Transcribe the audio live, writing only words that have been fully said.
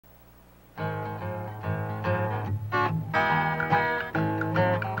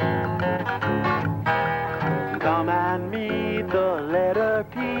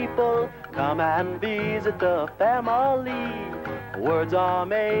and visit the family. Words are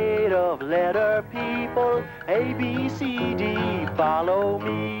made of letter people, A, B, C, D, follow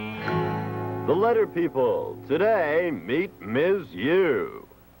me. The letter people. Today, meet Ms. U.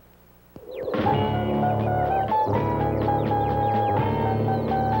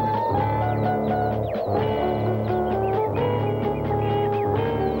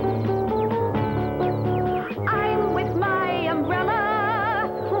 I'm with my umbrella.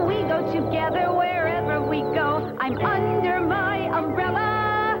 We go together wherever we go. I'm under my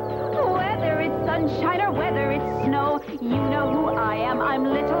umbrella. Whether it's sunshine or whether it's snow, you know who I am. I'm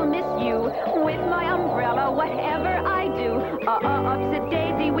Little Miss U. With my umbrella, whatever I do, upsy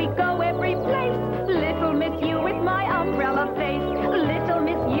daisy, we go every place. Little Miss U with my umbrella face. Little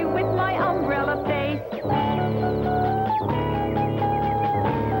Miss U with my umbrella face.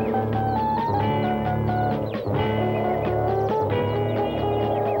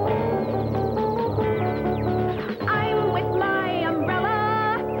 I'm with my umbrella.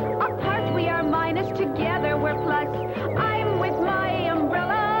 Apart we are minus, together we're plus. I'm with my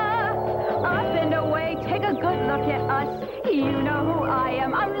umbrella. Up and away, take a good look at us. You know who I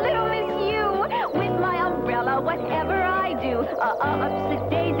am. I'm Little Miss U. With my umbrella, whatever I do, upsy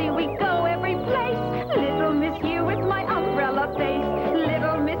daisy, we go every place. Little Miss U with my umbrella face.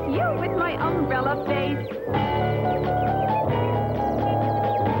 Little Miss U with my umbrella face.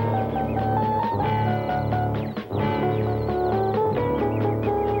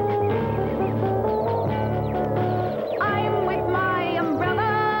 I'm with my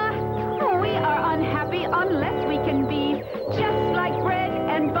umbrella. We are unhappy unless we can be just like bread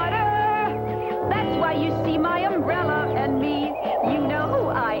and butter. That's why you see my umbrella and me. You know who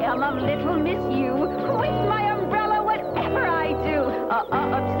I am. I'm Little Miss U. With my umbrella, whatever I do,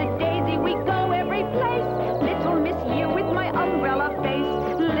 upsy daisy, we go every place. Little Miss U with my umbrella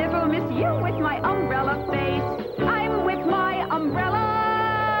face. Little Miss U with my umbrella face. I'm with my umbrella.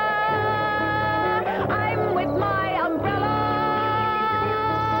 I'm with my umbrella.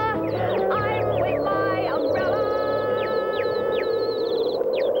 I'm with my umbrella.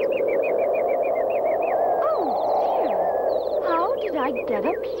 Oh, dear. How did I get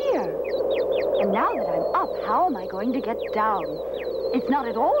up here? And now that I'm up, how am I going to get down? It's not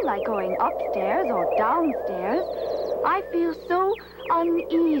at all like going upstairs or downstairs. I feel so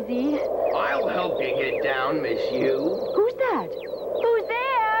uneasy. I'll help you get down, Miss U. Who's that? Who's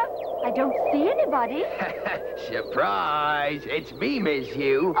there? I don't see anybody. Surprise! It's me, Miss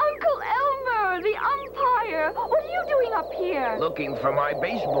U. Uncle Elmer, the umpire. What are you doing up here? Looking for my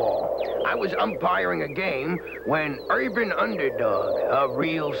baseball. I was umpiring a game when Urban Underdog, a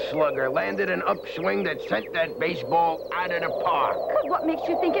real slugger, landed an upswing that sent that baseball out of the park. But what makes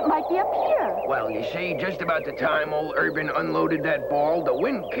you think it might be up here? Well, you see, just about the time old Urban unloaded that ball, the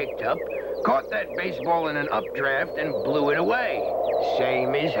wind kicked up, caught that baseball in an updraft, and blew it away.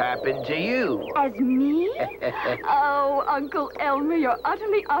 Same as happened to you. As me? Oh, Uncle Elmer, you're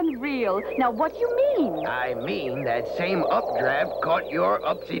utterly unreal. Now, what do you mean? I mean, that same updraft caught your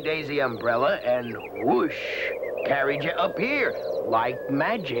upsy-daisy umbrella and whoosh, carried you up here like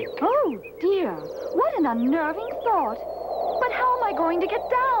magic. Oh, dear. What an unnerving thought. But how am I going to get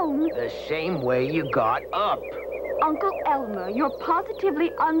down? The same way you got up. Uncle Elmer, you're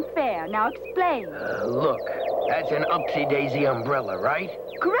positively unfair. Now explain. Look, that's an upsy-daisy umbrella, right?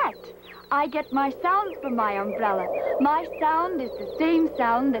 Correct. I get my sound from my umbrella. My sound is the same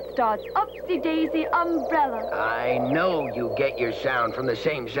sound that starts upsy-daisy umbrella. I know you get your sound from the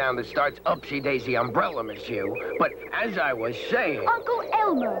same sound that starts upsy-daisy umbrella, Miss U. But as I was saying... Uncle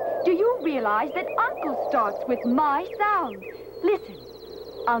Elmer, do you realize that Uncle starts with my sound? Listen.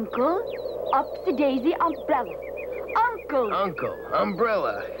 Uncle, upsy-daisy umbrella. Uncle. Uncle,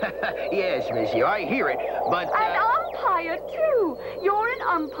 umbrella. Yes, Miss U, I hear it, but... An umpire, too. You're an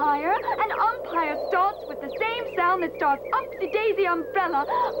umpire. An umpire starts with the same sound that starts upsy-daisy umbrella.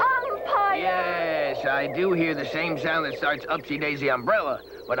 Umpire! Yes, I do hear the same sound that starts upsy-daisy umbrella,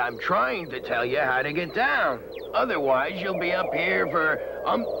 but I'm trying to tell you how to get down. Otherwise, you'll be up here for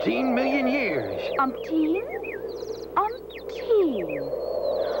umpteen million years. Umpteen? Umpteen.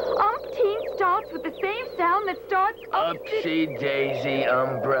 Umpteen starts with the same sound that starts Upsy-daisy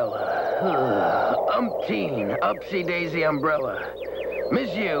umbrella. Umpteen, upsy-daisy umbrella.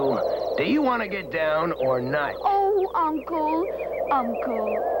 Miss U, do you want to get down or not? Oh, Uncle.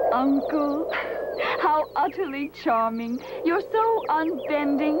 Uncle. How utterly charming. You're so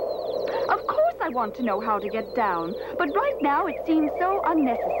unbending. Of course I want to know how to get down, but right now it seems so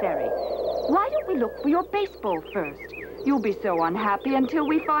unnecessary. Why don't we look for your baseball first? You'll be so unhappy until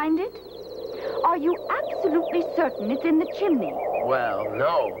we find it. Are you absolutely certain it's in the chimney? Well,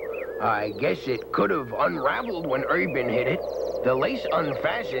 no. I guess it could have unraveled when Urban hit it. The lace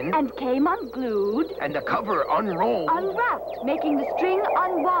unfastened. And came unglued. And the cover unrolled. Unwrapped, making the string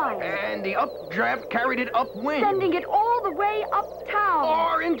unwind. And the updraft carried it upwind. Sending it all the way uptown.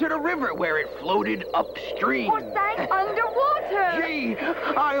 Or into the river where it floated upstream. Or sank underwater. Gee,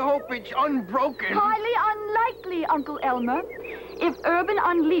 I hope it's unbroken. Highly unlikely, Uncle Elmer. If Urban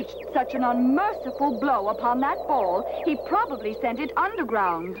unleashed such an unmerciful blow upon that ball, he probably sent it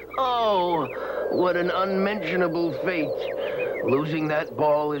underground. Oh, what an unmentionable fate. Losing that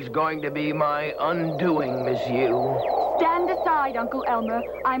ball is going to be my undoing, Miss Yu. Stand aside, Uncle Elmer.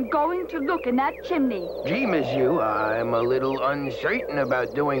 I'm going to look in that chimney. Gee, Miss Yu, I'm a little uncertain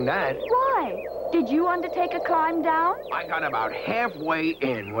about doing that. Why? Did you undertake a climb down? I got about halfway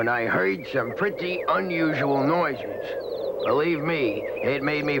in when I heard some pretty unusual noises. Believe me, it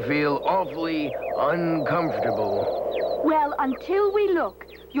made me feel awfully uncomfortable. Well, until we look,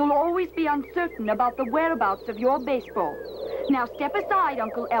 you'll always be uncertain about the whereabouts of your baseball. Now step aside,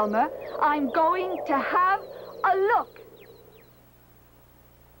 Uncle Elmer. I'm going to have a look.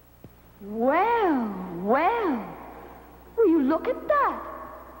 Well, well. Will you look at that?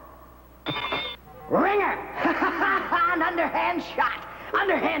 Ringer! An underhand shot.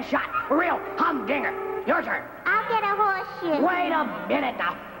 Underhand shot. Real humdinger. Your turn. I'll get a horseshoe. Wait a minute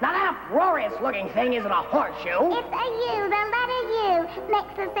now. Now that uproarious-looking thing isn't a horseshoe. It's a U. The letter U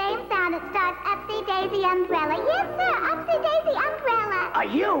makes the same sound. It starts Upsy-Daisy Umbrella. Yes, sir. Upsy-Daisy Umbrella. A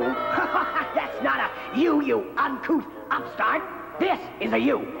U? That's not a U, you uncouth upstart. This is a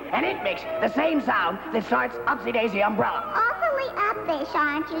U, and it makes the same sound that starts Upsy-Daisy Umbrella. Awfully uppish,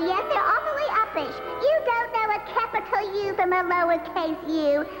 aren't you? Yes, sir. Awfully uppish. You don't know a capital U from a lowercase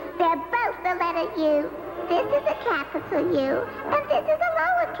u. They're both the letter U. This is a capital U, and this is a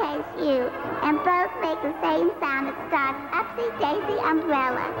lowercase u. And both make the same sound that starts Upsy-Daisy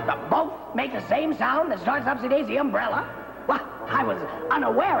Umbrella. Both make the same sound that starts Upsy-Daisy Umbrella? Well, I was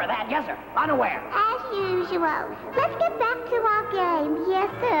unaware of that, yes, sir. Unaware. As usual. Let's get back to our game. Yes,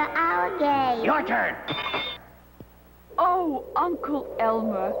 sir, our game. Your turn. Oh, Uncle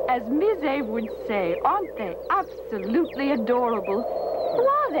Elmer, as Miss A would say, aren't they absolutely adorable? Who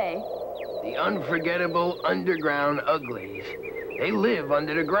are they? The unforgettable underground uglies. They live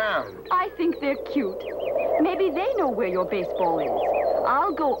under the ground. I think they're cute. Maybe they know where your baseball is.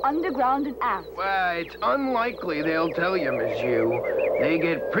 I'll go underground and ask. Well, it's unlikely they'll tell you, Miss Yu. They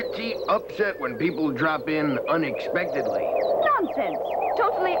get pretty upset when people drop in unexpectedly. Nonsense.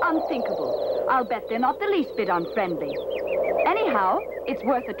 Totally unthinkable. I'll bet they're not the least bit unfriendly. Anyhow, it's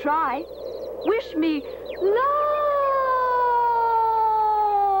worth a try. Wish me luck.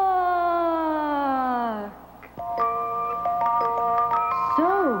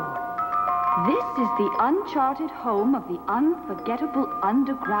 So, this is the uncharted home of the unforgettable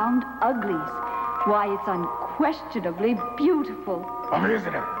underground uglies. Why, it's unquestionably beautiful. A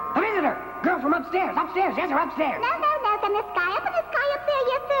visitor. A visitor. Girl from upstairs. Upstairs. Yes, sir, upstairs. No, in the sky. Up in the sky up there.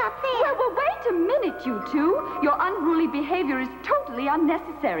 Yes, sir, up there. Well, wait a minute, you two. Your unruly behavior is totally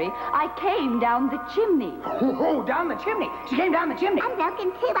unnecessary. I came down the chimney. Oh, down the chimney. She came down the chimney. I'm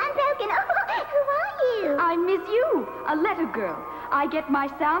broken, too. I'm broken. Oh, who are you? I'm Miss Yu, a letter girl. I get my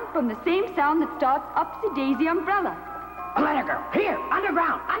sound from the same sound that starts Upsy-Daisy Umbrella. A letter girl. Here,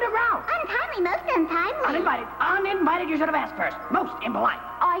 underground. Underground. Untimely, most untimely. Uninvited. Uninvited, you should have asked first. Most impolite.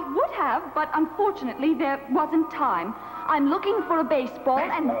 I would have, but unfortunately there wasn't time. I'm looking for a baseball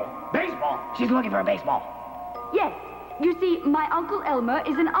and... Baseball? She's looking for a baseball. Yes. You see, my Uncle Elmer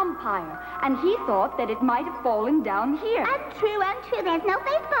is an umpire, and he thought that it might have fallen down here. Untrue. There's no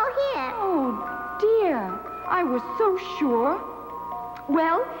baseball here. Oh, dear. I was so sure.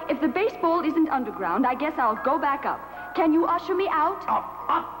 Well, if the baseball isn't underground, I guess I'll go back up. Can you usher me out?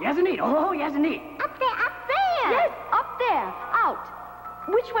 Up. Yes, indeed. Oh, yes, indeed. Up there. Yes, up there. Out.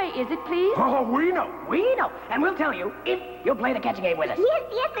 Which way is it, please? Oh, we know. We know. And we'll tell you if you'll play the catching game with us.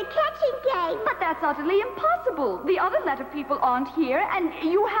 Yes, the catching game. But that's utterly impossible. The other letter people aren't here, and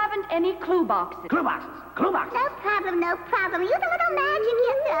you haven't any clue boxes. Clue boxes. Clue boxes. No problem. Use a little magic.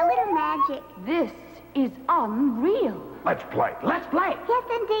 Yes, sir, a little magic. This is unreal. Let's play. Let's play. Yes,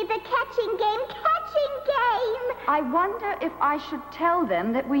 indeed, the catching game. I wonder if I should tell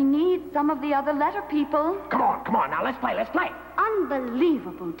them that we need some of the other letter people. Come on. Now, let's play.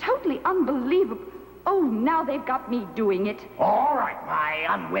 Unbelievable. Totally unbelievable. Oh, now they've got me doing it. All right, my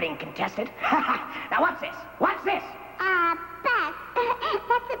unwitting contestant. Now, what's this? Bus.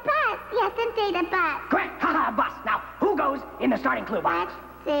 That's a bus. Yes, indeed, a bus. Correct. Bus. Now, who goes in the starting clue box?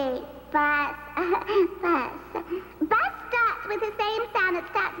 Let's see. Bus. Bus starts with the same sound that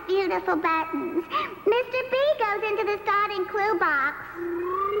starts beautiful buttons. Mr. B goes into the starting clue box.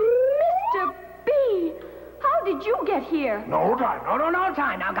 Mr. B, how did you get here? No time. No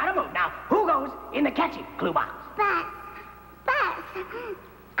time. Now, gotta move. Now, who goes in the catching clue box? Buzz.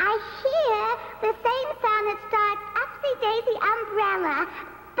 I hear the same sound that starts Upsy-Daisy Umbrella.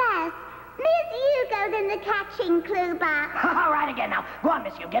 Buzz, Miss You goes in the catching clue box. All right, again. Now, go on,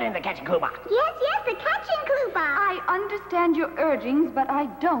 Miss You. Get in the catching clue box. Yes, the catching clue box. I understand your urgings, but I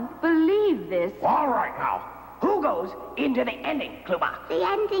don't believe this. All right, now. Who goes into the ending clue box? The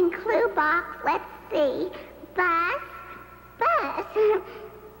ending clue box, let's see. Buzz.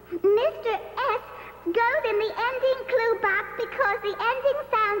 Mr. S goes in the ending clue box because the ending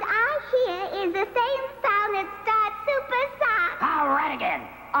sound I hear is the same sound that starts Super Sock. All right, again.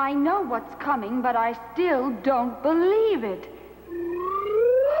 I know what's coming, but I still don't believe it.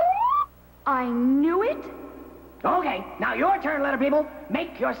 I knew it. Okay, now your turn, letter people.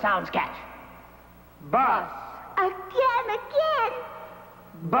 Make your sounds catch. Bus. Again.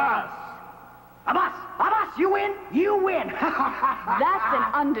 Bus. A bus, you win. That's an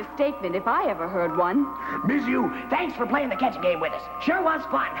understatement if I ever heard one. Miss You, thanks for playing the catching game with us. Sure was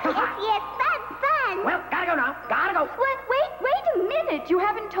fun. Yes, fun. Well, gotta go now. Gotta go. Wait a minute. You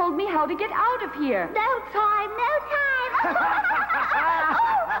haven't told me how to get out of here. No time.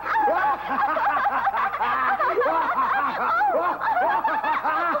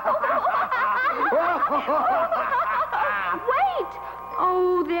 Wait!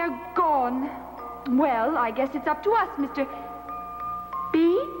 Oh, they're gone. Well, I guess it's up to us, Mr.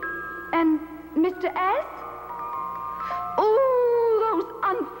 B and Mr. S. Oh, those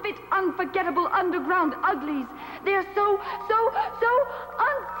unfit, unforgettable underground uglies. They're so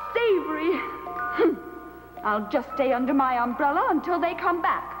unsavory. I'll just stay under my umbrella until they come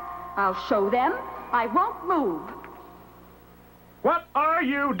back. I'll show them I won't move. What are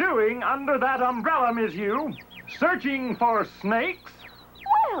you doing under that umbrella, Miss You? Searching for snakes?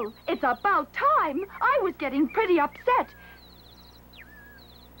 Well, it's about time. I was getting pretty upset.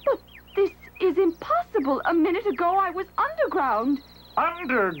 But this is impossible. A minute ago, I was underground.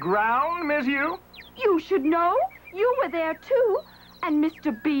 Underground, Miss You? You should know. You were there, too. And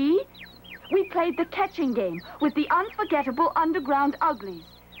Mr. B. We played the catching game with the unforgettable underground uglies.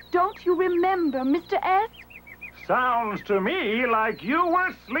 Don't you remember, Mr. S? Sounds to me like you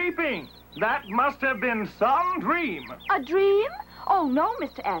were sleeping. That must have been some dream. A dream? Oh, no,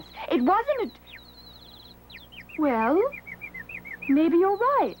 Mr. S. It wasn't a... Well, maybe you're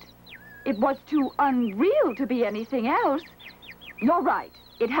right. It was too unreal to be anything else. You're right.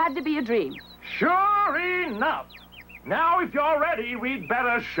 It had to be a dream. Sure enough. Now, if you're ready, we'd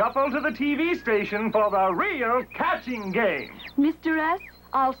better shuffle to the TV station for the real catching game. Mr. S,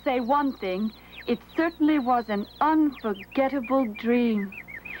 I'll say one thing. It certainly was an unforgettable dream.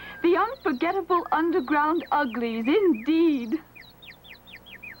 The unforgettable underground uglies, indeed.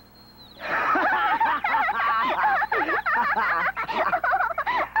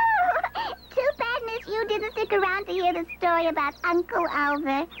 Too bad, Miss You didn't stick around to hear the story about Uncle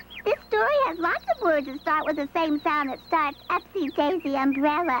Oliver. This story has lots of words that start with the same sound that starts Upsy-Daisy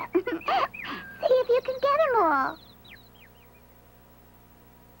Umbrella. See if you can get them all.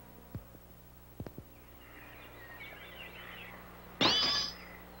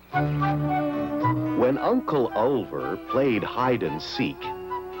 When Uncle Ulver played hide and seek,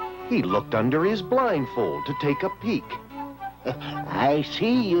 he looked under his blindfold to take a peek. "I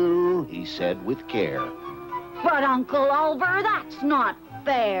see you," he said with care. But, Uncle Ulver, that's not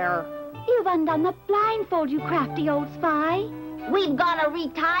fair. You've undone the blindfold, you crafty old spy. We've got to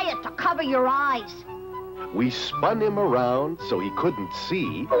retie it to cover your eyes. We spun him around so he couldn't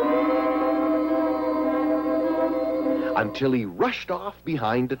see, until he rushed off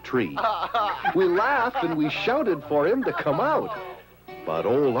behind a tree. We laughed and we shouted for him to come out. But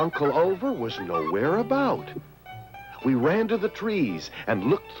old Uncle Ulver was nowhere about. We ran to the trees and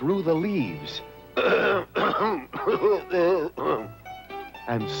looked through the leaves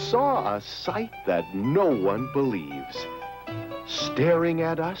and saw a sight that no one believes. Staring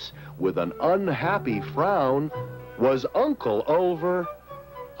at us with an unhappy frown was Uncle Ulver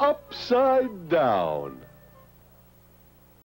upside down.